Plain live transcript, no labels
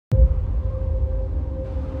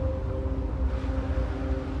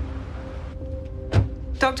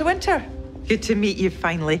Dr. Winter, good to meet you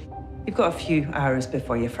finally. You've got a few hours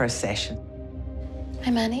before your first session.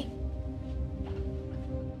 Hi, Manny.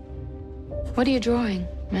 What are you drawing,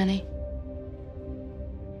 Manny?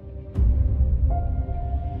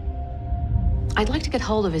 I'd like to get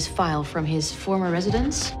hold of his file from his former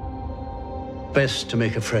residence. Best to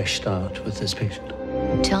make a fresh start with this patient.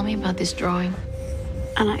 Tell me about this drawing.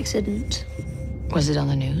 An accident. Was it on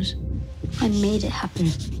the news? I made it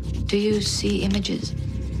happen. Do you see images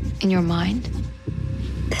in your mind?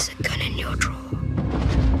 There's a gun in your drawer.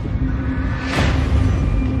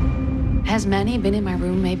 Has Manny been in my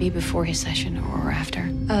room maybe before his session or after?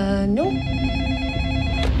 No.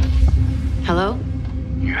 Hello?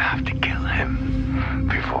 You have to kill him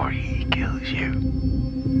before he kills you.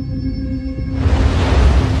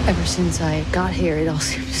 Ever since I got here, it all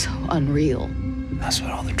seems so unreal. That's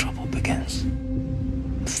where all the trouble begins.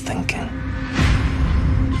 Thinking.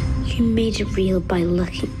 You made it real by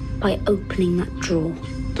opening that drawer.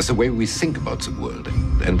 Does the way we think about the world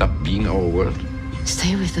end up being our world?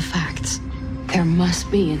 Stay with the facts. There must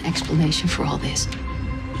be an explanation for all this.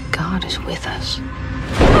 God is with us.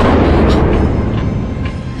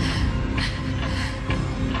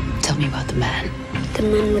 Tell me about the man. The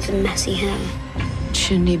man with the messy hair.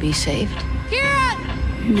 Shouldn't he be saved?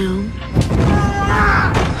 No.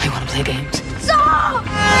 I want to play games. Stop!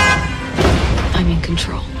 I'm in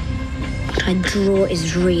control. What I draw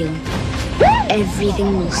is real.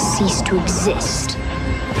 Everything will cease to exist.